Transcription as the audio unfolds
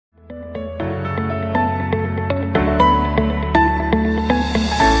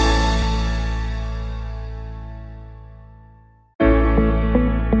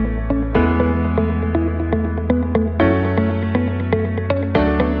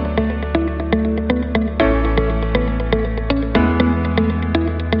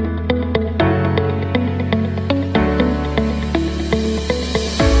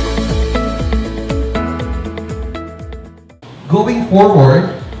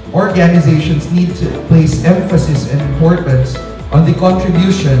forward, organizations need to place emphasis and importance on the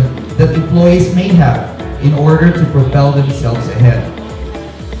contribution that employees may have in order to propel themselves ahead.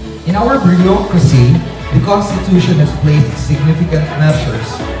 In our bureaucracy, the Constitution has placed significant measures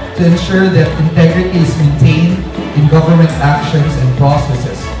to ensure that integrity is maintained in government actions and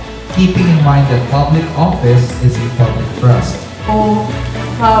processes, keeping in mind that public office is a public trust. So,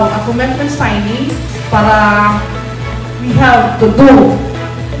 a commitment signing para we have to do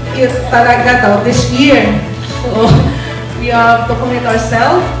it talaga daw this year. So, we have to commit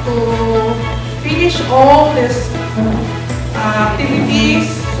ourselves to finish all these activities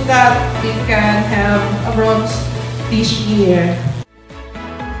so that we can have a bronze this year.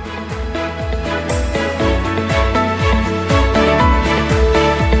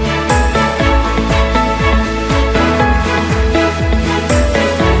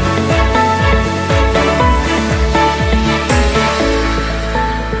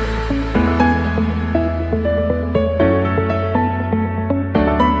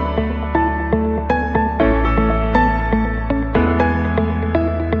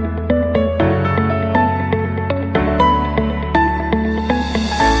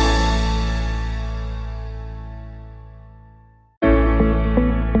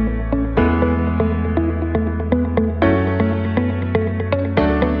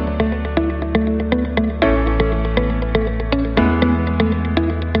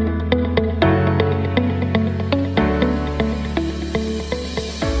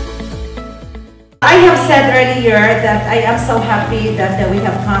 I have said earlier that I am so happy that we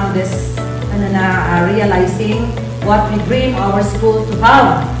have come this realizing what we dream our school to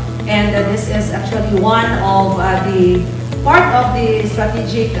have, and this is actually one of the part of the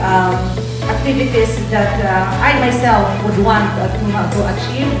strategic activities that I myself would want to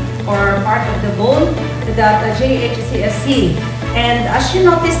achieve, or part of the goal that Jhcsc. And as you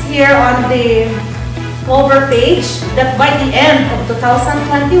noticed here on the cover page, that by the end of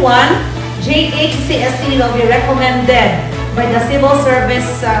 2021, Jhcsc will be recommended by the Civil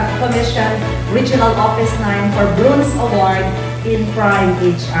Service Commission Regional Office 9 for Bronze Award in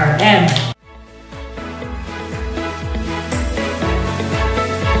Prime-Hrm.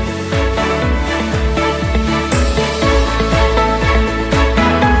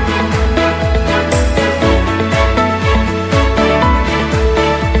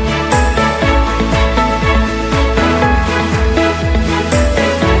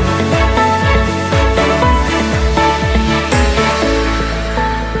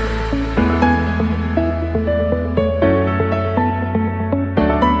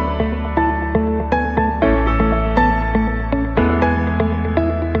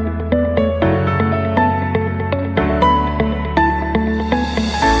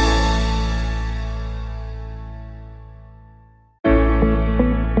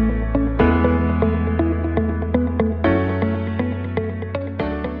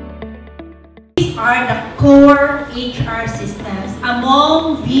 Are the core HR systems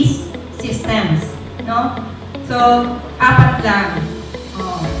among these systems, no? So, apat lang.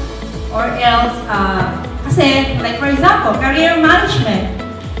 Oh. Or else, kasi, like for example, career management,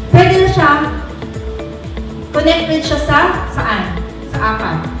 pwede na siya, connected siya sa, saan? Sa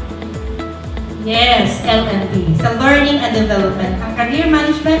apat. Yes, L&D. So, learning and development. Ang career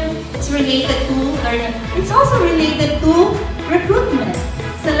management is related to learning. It's also related to recruitment,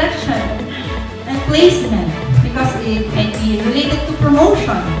 selection, and placement, because it can be related to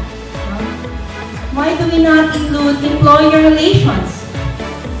promotion. Why do we not include employer relations?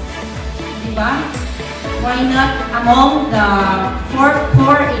 Diba? Why not among the 4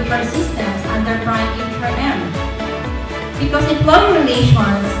 core HR systems under Prime-Hrm? Because employer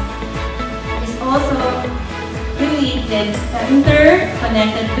relations is also related,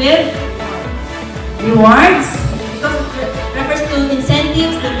 interconnected with rewards, because it refers to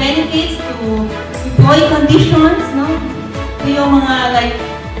incentives, the benefits, to employee conditions, no? Ito yung mga like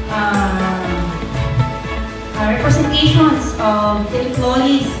representations of the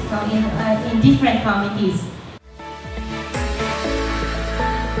employees in different committees.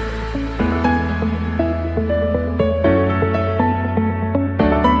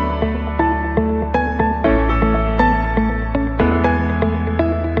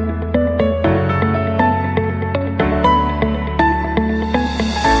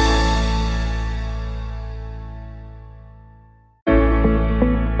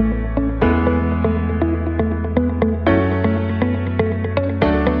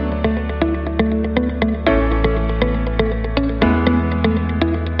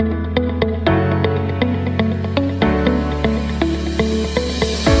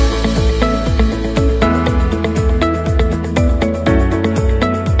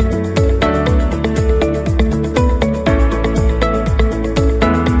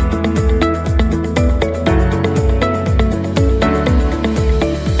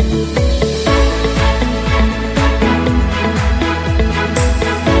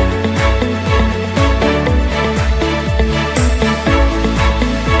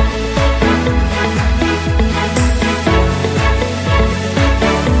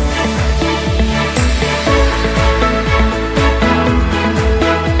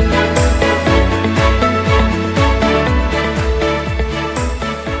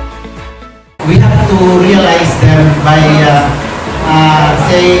 to realize them by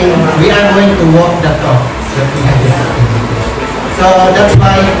saying we are going to walk the talk that we have this activity. So that's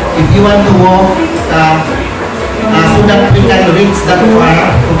why if you want to walk so that we can reach that far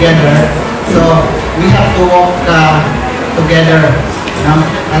together, so we have to walk together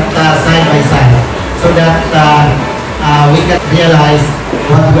at side by side so that we can realize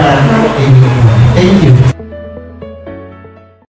what we are aiming for. Thank you.